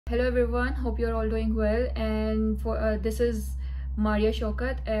Hello everyone, hope you're all doing well. And for this is Maria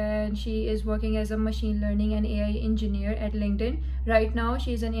Shokat, and she is working as a machine learning and AI engineer at LinkedIn. Right now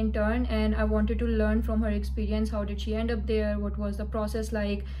she's an intern, and I wanted to learn from her experience. How did she end up there? What was the process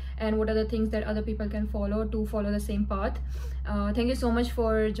like? And what are the things that other people can follow to follow the same path? Thank you so much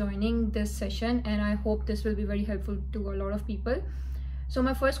for joining this session, and I hope this will be very helpful to a lot of people. So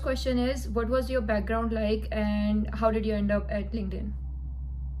my first question is, what was your background like, and how did you end up at LinkedIn?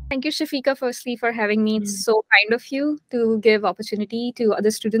 Thank you, Shafika, firstly, for having me. It's so kind of you to give opportunity to other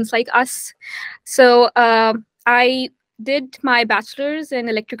students like us. So I did my bachelor's in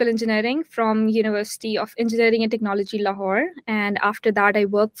electrical engineering from University of Engineering and Technology, Lahore. And after that, I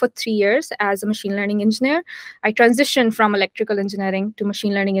worked for 3 years as a machine learning engineer. I transitioned from electrical engineering to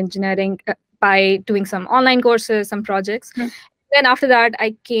machine learning engineering by doing some online courses, some projects. Then after that,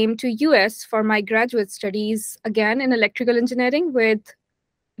 I came to US for my graduate studies, again in electrical engineering with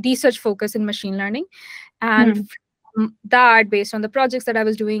research focus in machine learning. And from that, based on the projects that I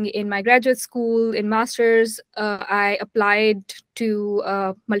was doing in my graduate school, in master's, I applied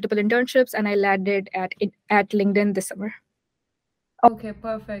to multiple internships and I landed at LinkedIn this summer. Okay,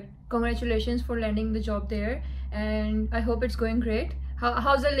 perfect. Congratulations for landing the job there, and I hope it's going great.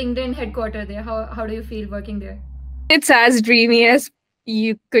 How's the LinkedIn headquarter there? How do you feel working there? It's as dreamy as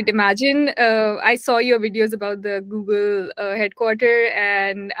you could imagine. I saw your videos about the Google headquarter,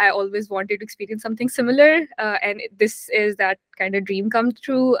 and I always wanted to experience something similar. And this is that kind of dream come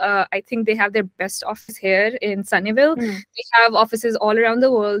true. I think they have their best office here in Sunnyvale. They have offices all around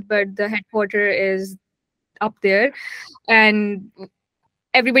the world, but the headquarter is up there. And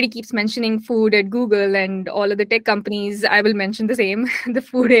everybody keeps mentioning food at Google and all of the tech companies. I will mention the same. The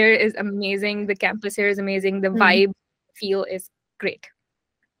food here is amazing. The campus here is amazing. The vibe feel is great.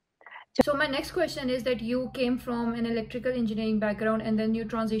 So my next question is that you came from an electrical engineering background and then you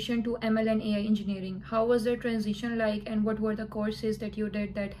transitioned to ML and AI engineering. How was the transition like, and what were the courses that you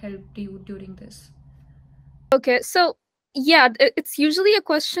did that helped you during this? Okay, so yeah, it's usually a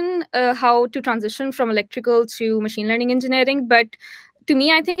question how to transition from electrical to machine learning engineering, but to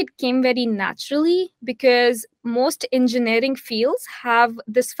me, I think it came very naturally because most engineering fields have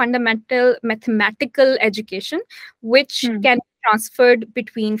this fundamental mathematical education, which can be transferred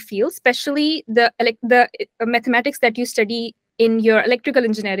between fields, especially the mathematics that you study in your electrical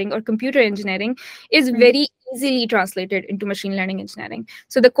engineering or computer engineering is very easily translated into machine learning engineering.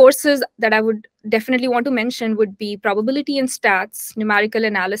 So the courses that I would definitely want to mention would be probability and stats, numerical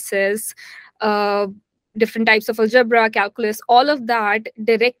analysis, different types of algebra, calculus, all of that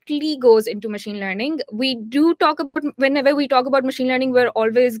directly goes into machine learning. We do talk about, whenever we talk about machine learning, we're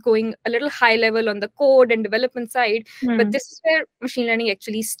always going a little high level on the code and development side, but this is where machine learning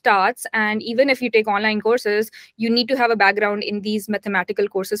actually starts. And even if you take online courses, you need to have a background in these mathematical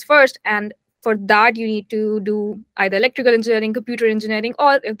courses first. And for that, you need to do either electrical engineering, computer engineering,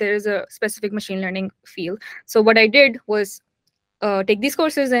 or if there is a specific machine learning field. So what I did was take these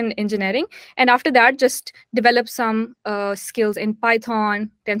courses in engineering, and after that just develop some skills in Python,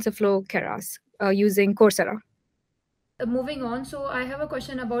 TensorFlow, Keras using Coursera. Moving on, so I have a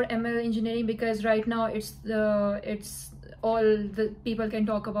question about ML engineering because right now it's all the people can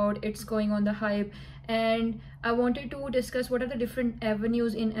talk about. It's going on the hype, and I wanted to discuss what are the different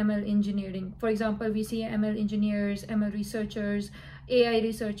avenues in ML engineering. For example, we see ML engineers, ML researchers, AI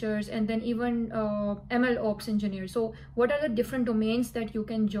researchers, and then even ML ops engineers. So what are the different domains that you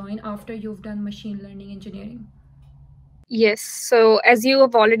can join after you've done machine learning engineering? Yes. So as you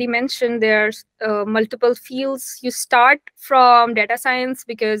have already mentioned, there's multiple fields. You start from data science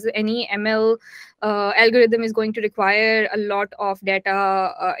because any ML algorithm is going to require a lot of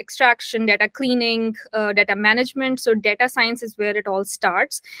data extraction, data cleaning, data management. So data science is where it all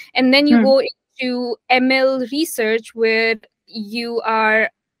starts. And then you go into ML research where you are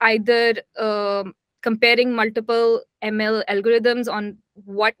either comparing multiple ML algorithms on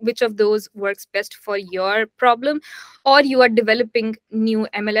which of those works best for your problem, or you are developing new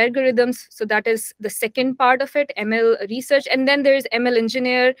ML algorithms. So that is the second part of it, ML research. And then there is ML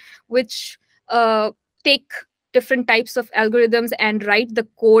engineer, which take different types of algorithms and write the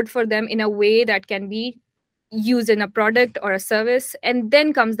code for them in a way that can be used in a product or a service. And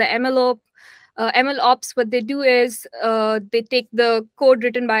then comes the ML ops. What they do is they take the code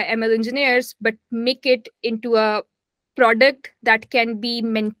written by ML engineers, but make it into a product that can be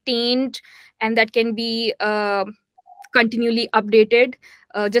maintained and that can be continually updated,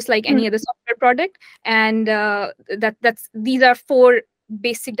 just like any other software product. And these are four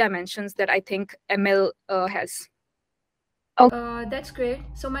basic dimensions that I think ML has. That's great.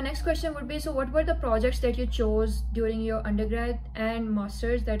 So my next question would be, so what were the projects that you chose during your undergrad and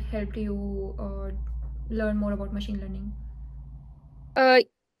masters that helped you learn more about machine learning? Uh,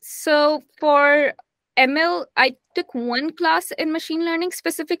 so for ML, I took one class in machine learning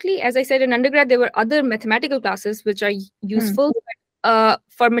specifically. As I said, in undergrad, there were other mathematical classes which are useful.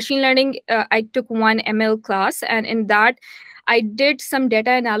 For machine learning, I took one ML class, and in that, I did some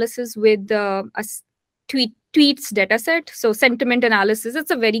data analysis with tweets data set. So sentiment analysis.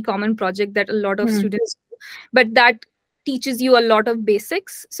 It's a very common project that a lot of students do, but that teaches you a lot of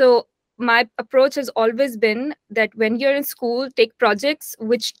basics. So my approach has always been that when you're in school, take projects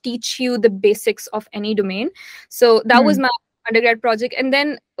which teach you the basics of any domain. So that was my undergrad project. And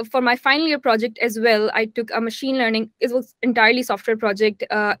then for my final year project as well, I took a machine learning, it was entirely software project.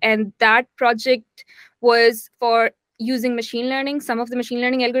 And that project was for using machine learning, some of the machine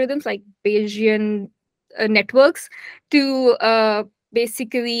learning algorithms like Bayesian networks to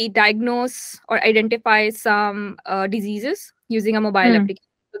basically diagnose or identify some diseases using a mobile application.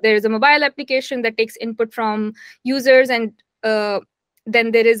 So there is a mobile application that takes input from users, and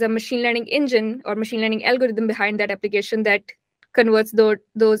then there is a machine learning engine or machine learning algorithm behind that application that converts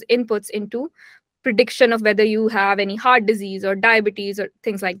those inputs into prediction of whether you have any heart disease or diabetes or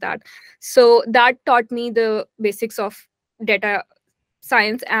things like that. So that taught me the basics of data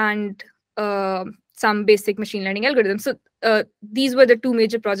science and some basic machine learning algorithms. So these were the two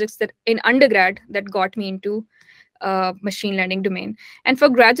major projects that in undergrad that got me into machine learning domain. And for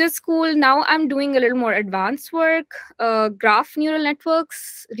graduate school, now I'm doing a little more advanced work. Graph neural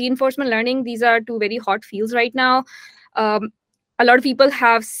networks, reinforcement learning, these are two very hot fields right now. A lot of people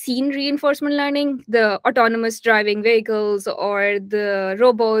have seen reinforcement learning, the autonomous driving vehicles or the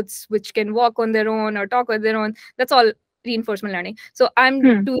robots which can walk on their own or talk on their own. That's all reinforcement learning. So I'm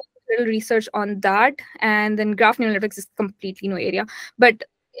doing a little research on that. And then graph neural networks is completely new area. But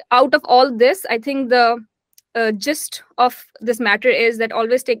out of all this, I think the gist of this matter is that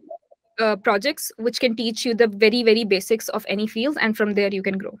always take projects which can teach you the very, very basics of any field, and from there you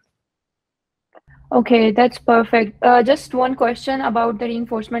can grow. Okay, that's perfect. Just one question about the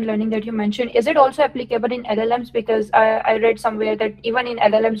reinforcement learning that you mentioned. Is it also applicable in LLMs? Because I read somewhere that even in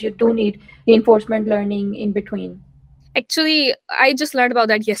LLMs, you do need reinforcement learning in between. Actually, I just learned about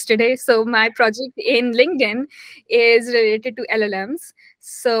that yesterday. So my project in LinkedIn is related to LLMs.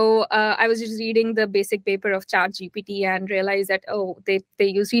 So I was just reading the basic paper of ChatGPT and realized that, oh, they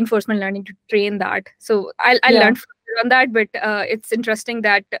use reinforcement learning to train that. So I learned further on that, but it's interesting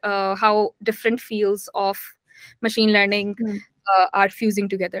that how different fields of machine learning are fusing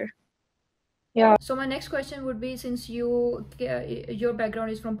together. Yeah. So my next question would be, since your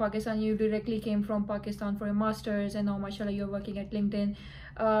background is from Pakistan, you directly came from Pakistan for your masters, and now mashallah you're working at LinkedIn.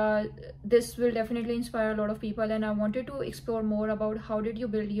 This will definitely inspire a lot of people, and I wanted to explore more about how did you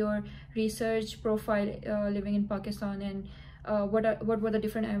build your research profile living in Pakistan, and what were the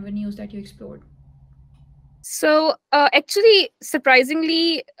different avenues that you explored? So actually,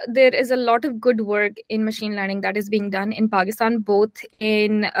 surprisingly, there is a lot of good work in machine learning that is being done in Pakistan, both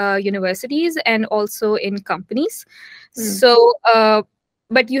in universities and also in companies. So,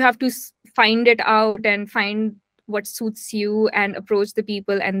 but you have to find it out and find what suits you and approach the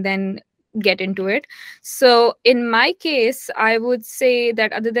people and then get into it. So in my case, I would say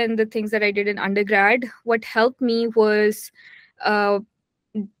that other than the things that I did in undergrad, what helped me was uh,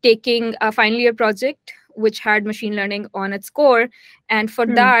 taking a final year project which had machine learning on its core. And for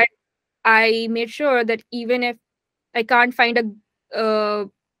that, I made sure that even if I can't find a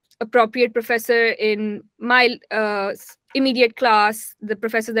appropriate professor in my immediate class, the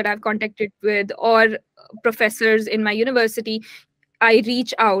professor that I've contacted with, or professors in my university, I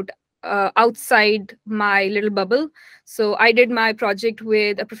reach out outside my little bubble. So I did my project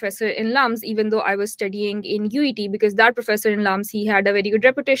with a professor in LUMS, even though I was studying in UET, because that professor in LUMS, he had a very good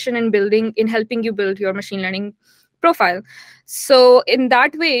reputation in helping you build your machine learning profile. So in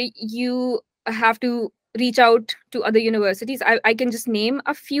that way, you have to reach out to other universities. I can just name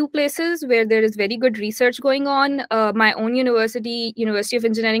a few places where there is very good research going on. My own university, University of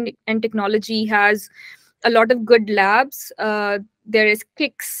Engineering and Technology, has a lot of good labs. There is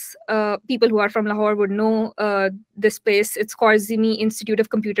KICS. People who are from Lahore would know this place. It's Khorzimi Institute of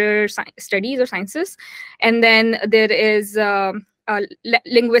Computer Studies or Sciences. And then there is a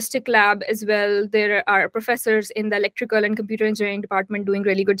linguistic lab as well. There are professors in the electrical and computer engineering department doing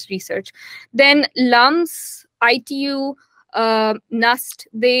really good research. Then LUMS, ITU, NUST,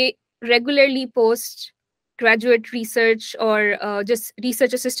 they regularly post graduate research or just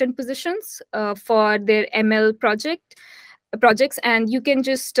research assistant positions for their ML project. projects, and you can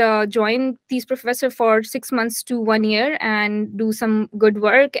just join these professors for 6 months to 1 year and do some good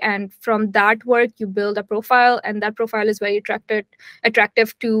work, and from that work you build a profile, and that profile is very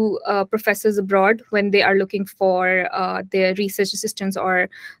attractive to professors abroad when they are looking for their research assistants or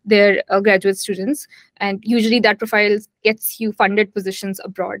their graduate students, and usually that profile gets you funded positions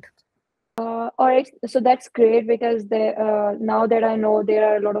abroad. All right, so that's great because now that I know there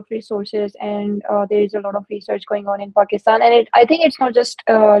are a lot of resources and there is a lot of research going on in Pakistan, and I think it's not just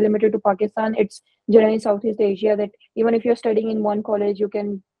limited to Pakistan. It's generally in Southeast Asia that even if you're studying in one college, you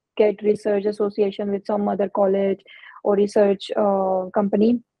can get research association with some other college or research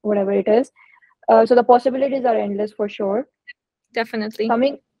company, whatever it is. So the possibilities are endless for sure. Definitely.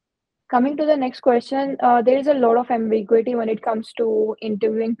 Coming to the next question, there is a lot of ambiguity when it comes to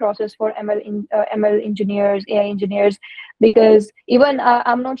interviewing process for ML engineers, AI engineers, because even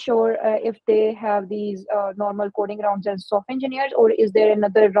I'm not sure if they have these normal coding rounds as software engineers, or is there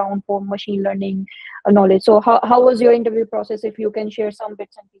another round for machine learning knowledge? So how was your interview process? If you can share some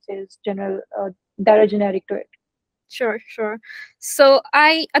bits and pieces, general that are generic to it. Sure. So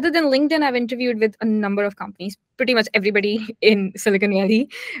other than LinkedIn, I've interviewed with a number of companies, pretty much everybody in Silicon Valley.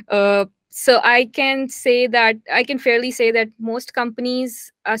 So I can fairly say that most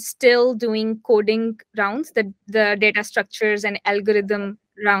companies are still doing coding rounds, the data structures and algorithm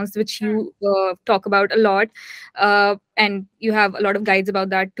rounds, which you talk about a lot. And you have a lot of guides about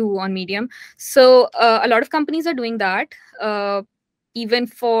that too on Medium. So a lot of companies are doing that. Even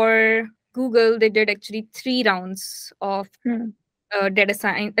for Google, they did actually 3 rounds of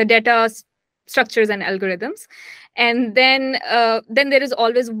data structures and algorithms, and then there is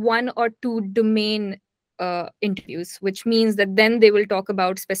always 1 or 2 domain interviews, which means that then they will talk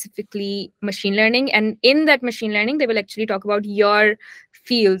about specifically machine learning, and in that machine learning they will actually talk about your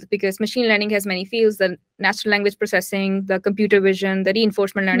field, because machine learning has many fields: the natural language processing, the computer vision, the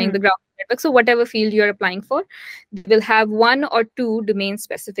reinforcement learning, the ground network. So whatever field you're applying for, they will have 1 or 2 domain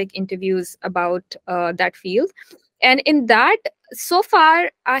specific interviews about that field. And in that, so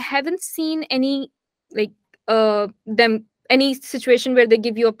far I haven't seen any like them any situation where they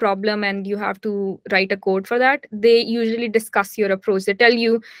give you a problem and you have to write a code for that. They usually discuss your approach. They tell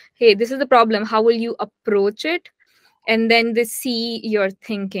you, hey, this is the problem, how will you approach it? And then they see your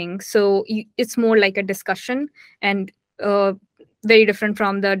thinking. So it's more like a discussion, and very different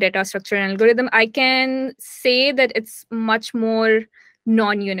from the data structure and algorithm. I can say that it's much more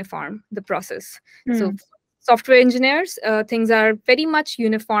non-uniform, the process. So software engineers, things are very much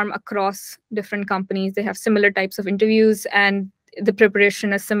uniform across different companies. They have similar types of interviews, and the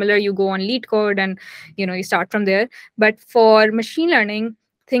preparation is similar. You go on lead code and you start from there. But for machine learning,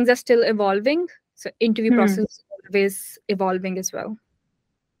 things are still evolving, so interview process is always evolving as well.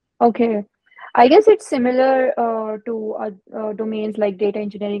 Okay. I guess it's similar to domains like data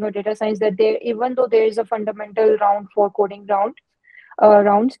engineering or data science, that there, even though there is a fundamental round for coding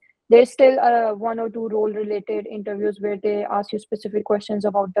rounds, there's still 1 or 2 role related interviews where they ask you specific questions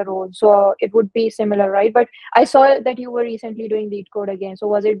about the role. So it would be similar, right? But I saw that you were recently doing lead code again. So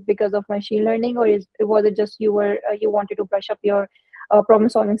was it because of machine learning, or was it just you wanted to brush up your problem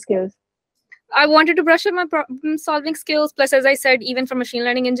solving skills? I wanted to brush up my problem solving skills. Plus, as I said, even for machine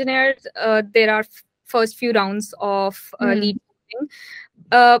learning engineers, there are first few rounds of lead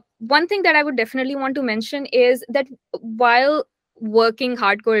coding. One thing that I would definitely want to mention is that while working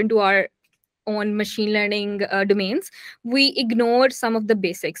hardcore into our own machine learning domains, we ignore some of the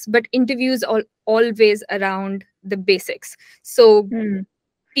basics, but interviews are always around the basics. So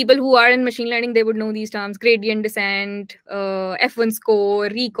people who are in machine learning, they would know these terms: gradient descent, F1 score,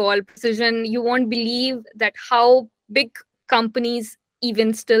 recall, precision. You won't believe that how big companies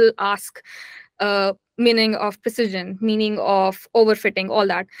even still ask meaning of precision, meaning of overfitting, all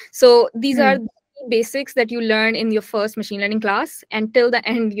that. So these are the basics that you learn in your first machine learning class, and till the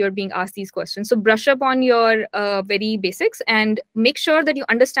end you're being asked these questions. So brush up on your very basics and make sure that you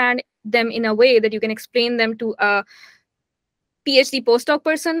understand them in a way that you can explain them to a PhD postdoc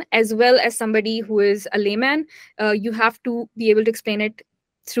person as well as somebody who is a layman. You have to be able to explain it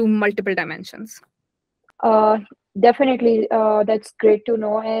through multiple dimensions. Definitely, that's great to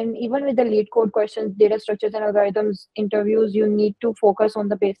know. And even with the lead code questions, data structures and algorithms interviews, you need to focus on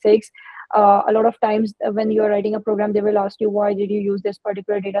the basics. A lot of times when you're writing a program, they will ask you, why did you use this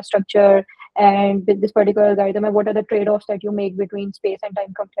particular data structure and with this particular algorithm, and what are the trade-offs that you make between space and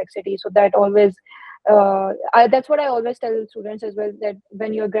time complexity? So that always, that's what I always tell students as well, that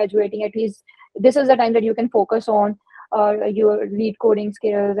when you're graduating, at least this is the time that you can focus on your lead coding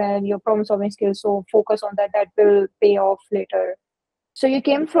skills and your problem solving skills. So focus on that. That will pay off later. So you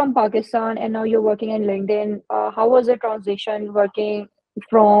came from Pakistan and now you're working in LinkedIn. How was the transition working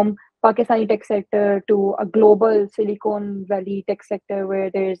from Pakistani tech sector to a global Silicon Valley tech sector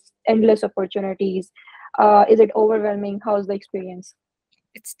where there's endless opportunities? Is it overwhelming? How's the experience?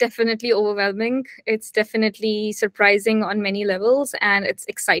 It's definitely overwhelming. It's definitely surprising on many levels, and it's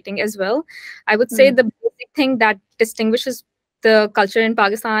exciting as well. I would say Hmm. the basic thing that distinguishes the culture in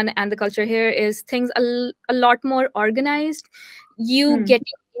Pakistan and the culture here is things a lot more organized. You Hmm.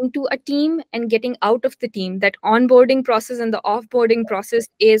 getting into a team and getting out of the team, that onboarding process and the offboarding process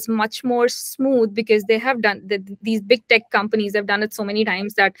is much more smooth because they have done these big tech companies have done it so many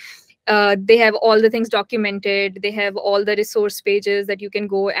times that they have all the things documented. They have all the resource pages that you can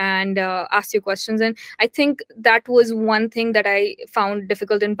go and ask your questions. And I think that was one thing that I found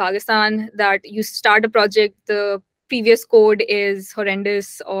difficult in Pakistan, that you start a project, the previous code is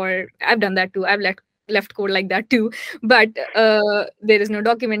horrendous, or I've done that too. I've left code like that too, but there is no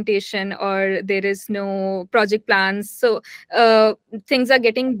documentation or there is no project plans. So things are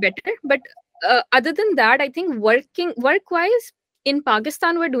getting better, but other than that, I think work wise in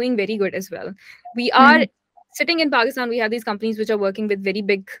Pakistan, we're doing very good as well. We are Hmm. sitting in Pakistan, we have these companies which are working with very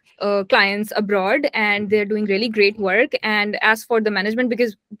big clients abroad, and they're doing really great work. And as for the management,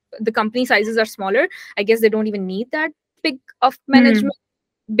 because the company sizes are smaller, I guess they don't even need that big of Hmm. management,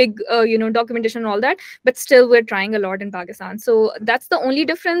 big documentation and all that. But still, we're trying a lot in Pakistan, so that's the only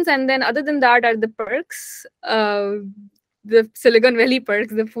difference. And then other than that are the perks, the Silicon Valley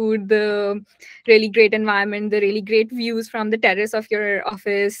perks, the food, the really great environment, the really great views from the terrace of your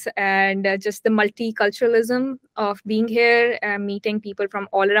office, and just the multiculturalism of being here, meeting people from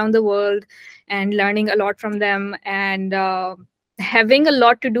all around the world and learning a lot from them, and having a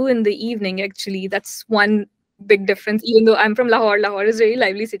lot to do in the evening. Actually, that's one big difference. Even though I'm from Lahore, Lahore is a very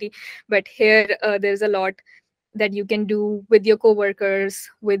lively city, but here there's a lot that you can do with your coworkers,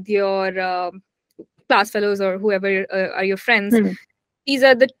 with your class fellows, or whoever are your friends. Hmm. These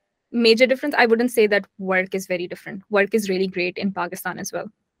are the major difference. I wouldn't say that work is very different. Work is really great in Pakistan as well.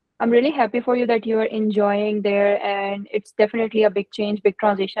 I'm really happy for you that you are enjoying there, and it's definitely a big change, big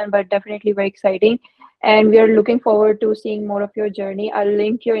transition, but definitely very exciting. And we are looking forward to seeing more of your journey. I'll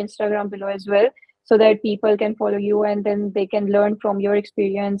link your Instagram below as well so that people can follow you and then they can learn from your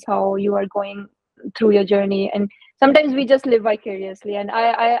experience how you are going through your journey. And sometimes we just live vicariously, and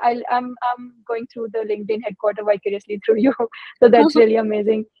I'm going through the LinkedIn headquarter vicariously through you. So that's really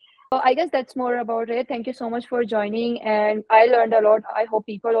amazing. I guess that's more about it. Thank you so much for joining. And I learned a lot. I hope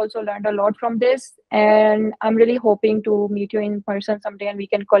people also learned a lot from this. And I'm really hoping to meet you in person someday and we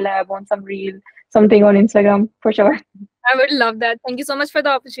can collab on some reel, something on Instagram for sure. I would love that. Thank you so much for the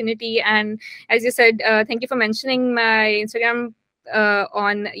opportunity. And as you said, thank you for mentioning my Instagram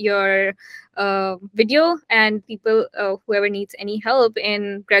on your video. And people, whoever needs any help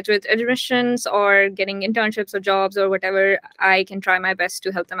in graduate admissions or getting internships or jobs or whatever, I can try my best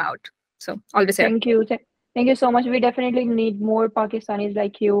to help them out. So always here. Thank you. Thank you so much. We definitely need more Pakistanis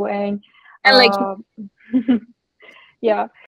like you. And And like uh, yeah.